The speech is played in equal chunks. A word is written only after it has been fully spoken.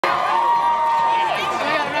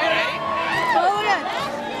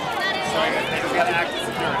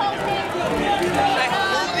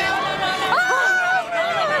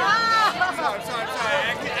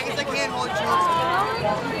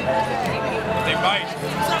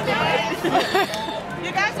You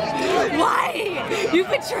guys can do it. Why? You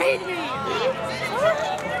betrayed me.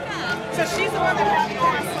 So she's the one that had the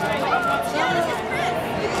last sign. Yeah, this is Chris.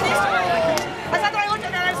 I thought I looked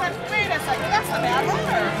at her and I said, wait a second, that's the bad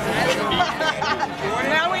letter.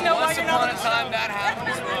 Now we know why you're not. Once upon a time that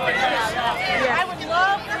happens. Yeah. I would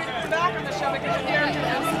love for you to come back on the show because you're here.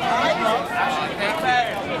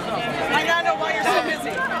 I now know why you're so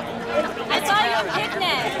busy. I saw you on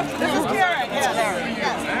picnic. This is Karen, yes.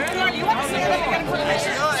 Karen, you want to stand up and get a quick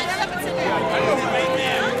picture? Stand up and sit down.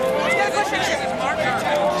 Let's get a quick picture.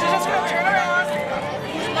 She's just going to turn around.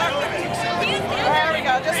 There we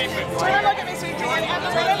go. Just turn and look at me, sweetie. Turn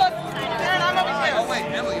and look. Karen, I'm over here. Oh wait,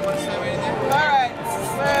 Emily, you want to say anything? Alright,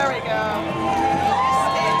 there we go.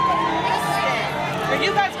 Here,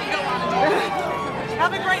 you guys can go on and do it.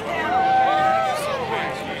 Have a great panel.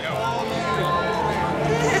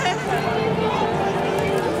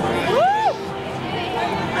 Woo!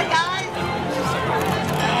 Hi guys.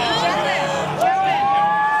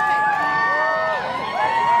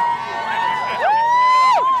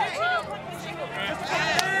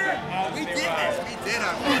 We did this. We did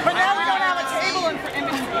it. But now we don't have a table in between.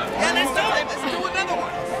 Yeah, let's do it. Let's do another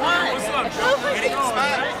one. Alright. What's up? Ready?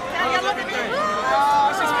 Smile. Now you look at me.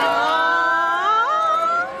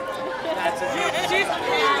 That's a good one.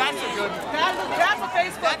 That's a good one. That's a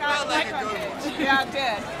Facebook That felt like a icon good one. page. Yeah, it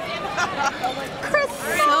did. Chris,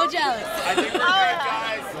 so jealous. I think we're good,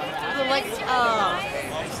 guys. Like,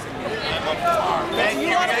 Thank you.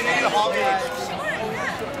 We're going to give you the hall gauge.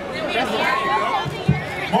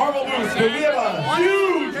 Marvel boost, so we have a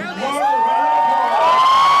huge Marvel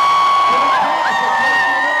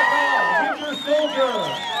Winter Soldier.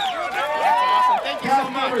 Thank you so Cast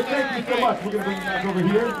members, thank you so much. We're going to bring you back over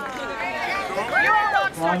here. You're all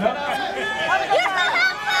rock stars. Line up. Have a good time.